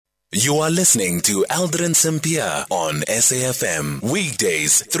You are listening to Aldrin Sampear on SAFM.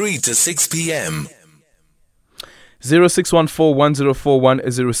 Weekdays, 3 to 6 p.m.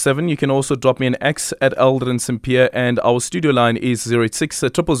 0614104107. You can also drop me an X at Aldrin Sampear, and our studio line is 086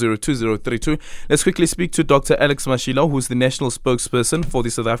 0002032. Let's quickly speak to Dr. Alex Mashilo, who's the national spokesperson for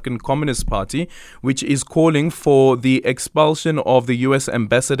the South African Communist Party, which is calling for the expulsion of the US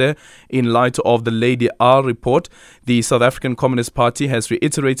ambassador in light of the Lady R report. The South African Communist Party has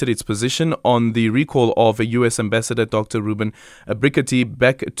reiterated its position on the recall of a US ambassador, Dr. Reuben Brigety,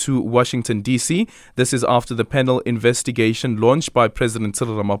 back to Washington, D.C. This is after the panel investigation launched by President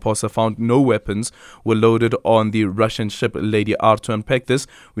Cyril Ramaphosa found no weapons were loaded on the Russian ship Lady R. To unpack this,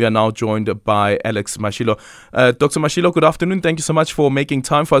 we are now joined by Alex Mashilo. Dr. Mashilo, good afternoon. Thank you so much for making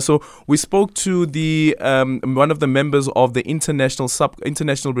time for us. So we spoke to the one of the members of the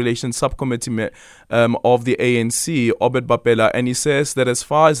International Relations Subcommittee of the ANC, Obed Bapela, and he says that as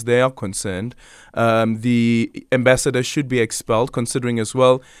far as they are concerned, the ambassador should be expelled, considering as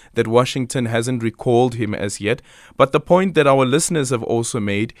well that Washington hasn't recalled him as yet. But the point that our listeners have also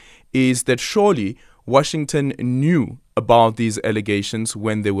made is that surely Washington knew about these allegations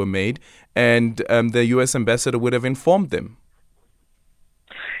when they were made, and the U.S. ambassador would have informed them.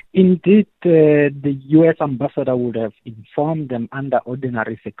 Indeed, the U.S. ambassador would have informed them under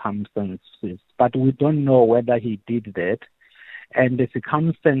ordinary circumstances, but we don't know whether he did that. And the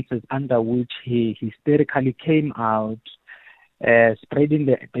circumstances under which he hysterically came out spreading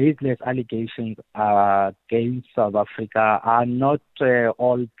the baseless allegations against South Africa are not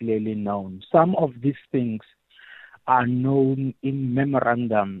all clearly known. Some of these things are known in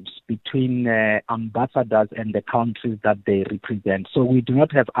memorandums between ambassadors and the countries that they represent. So we do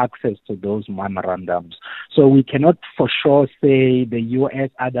not have access to those memorandums. So we cannot for sure say the U.S.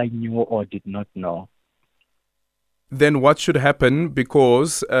 either knew or did not know. Then what should happen?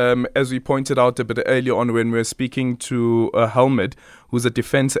 Because as we pointed out a bit earlier on when we were speaking to Helmut, who's a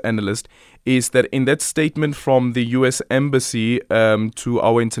defense analyst, is that in that statement from the U.S. Embassy to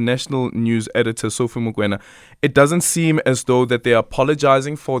our international news editor, Sophie Mugwena, it doesn't seem as though that they're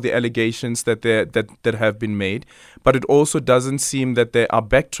apologizing for the allegations that have been made, but it also doesn't seem that they are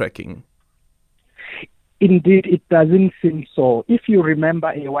backtracking. Indeed, it doesn't seem so. If you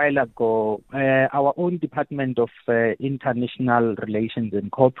remember a while ago, our own Department of International Relations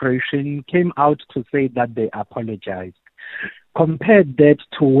and Cooperation came out to say that they apologized. Compare that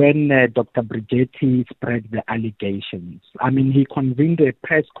to when Dr. Brigety spread the allegations. I mean, he convened a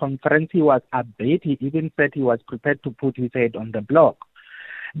press conference. He was upbeat. He even said he was prepared to put his head on the block.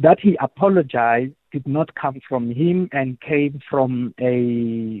 That he apologized did not come from him and came from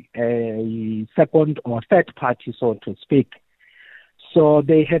a second or third party, so to speak. So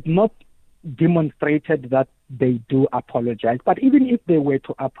they had not demonstrated that they do apologize. But even if they were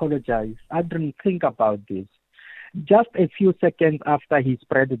to apologize, I didn't think about this. Just a few seconds after he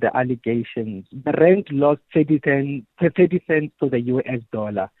spread the allegations, the rand lost 30 cents to the US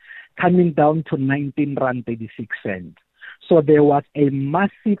dollar, coming down to 19.36 rand. So there was a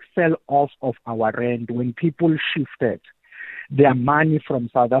massive sell-off of our rand when people shifted their money from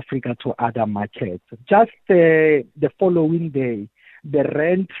South Africa to other markets. Just the following day, the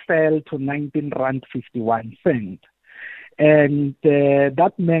rand fell to 19.51 rand. And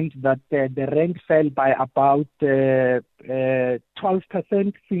that meant that the rand fell by about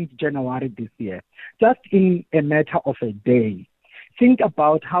 12% since January this year, just in a matter of a day. Think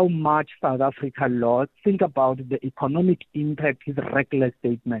about how much South Africa lost. Think about the economic impact his reckless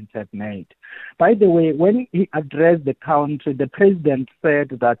statements have made. By the way, when he addressed the country, the president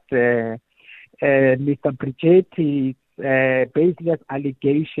said that Mr. Brigety's baseless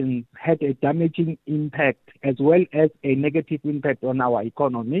allegations had a damaging impact as well as a negative impact on our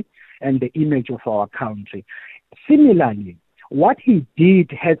economy and the image of our country. Similarly, what he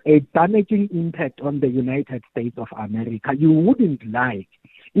did has a damaging impact on the United States of America. You wouldn't like,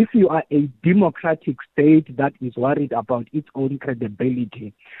 if you are a democratic state that is worried about its own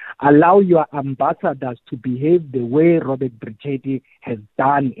credibility, allow your ambassadors to behave the way Reuben Brigety has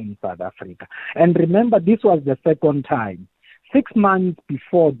done in South Africa. And remember, this was the second time. 6 months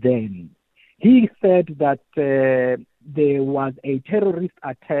before then, he said that there was a terrorist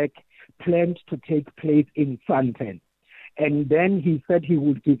attack planned to take place in Sandton. And then he said he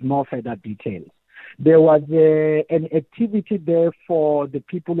would give more further details. There was an activity there for the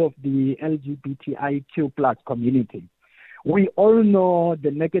people of the LGBTIQ plus community. We all know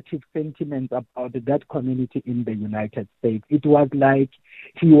the negative sentiments about that community in the United States. It was like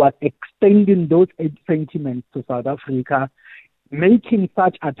he was extending those sentiments to South Africa, making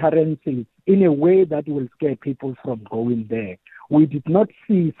such utterances in a way that will scare people from going there. we did not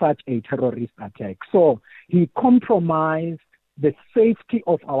see such a terrorist attack. So he compromised the safety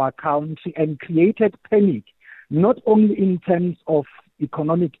of our country and created panic, not only in terms of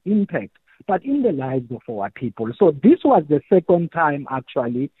economic impact, but in the lives of our people. So this was the second time,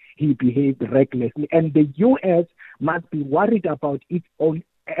 actually, he behaved recklessly. And the U.S. must be worried about its own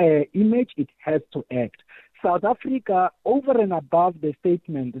image. It has to act. South Africa, over and above the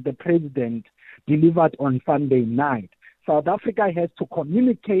statement the president delivered on Sunday night, South Africa has to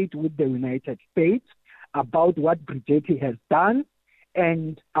communicate with the United States about what Brigety has done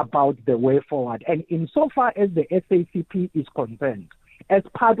and about the way forward. And insofar as the SACP is concerned, as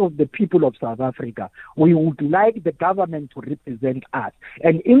part of the people of South Africa, we would like the government to represent us.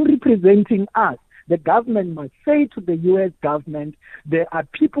 And in representing us, the government must say to the U.S. government, there are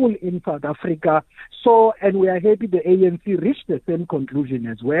people in South Africa, and we are happy the ANC reached the same conclusion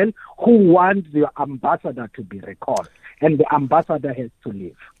as well, who want the ambassador to be recalled. And the ambassador has to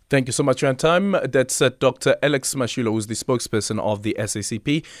leave. Thank you so much for your time. That's Dr. Alex Mashilo, who's the spokesperson of the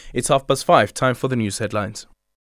SACP. It's 5:30. Time for the news headlines.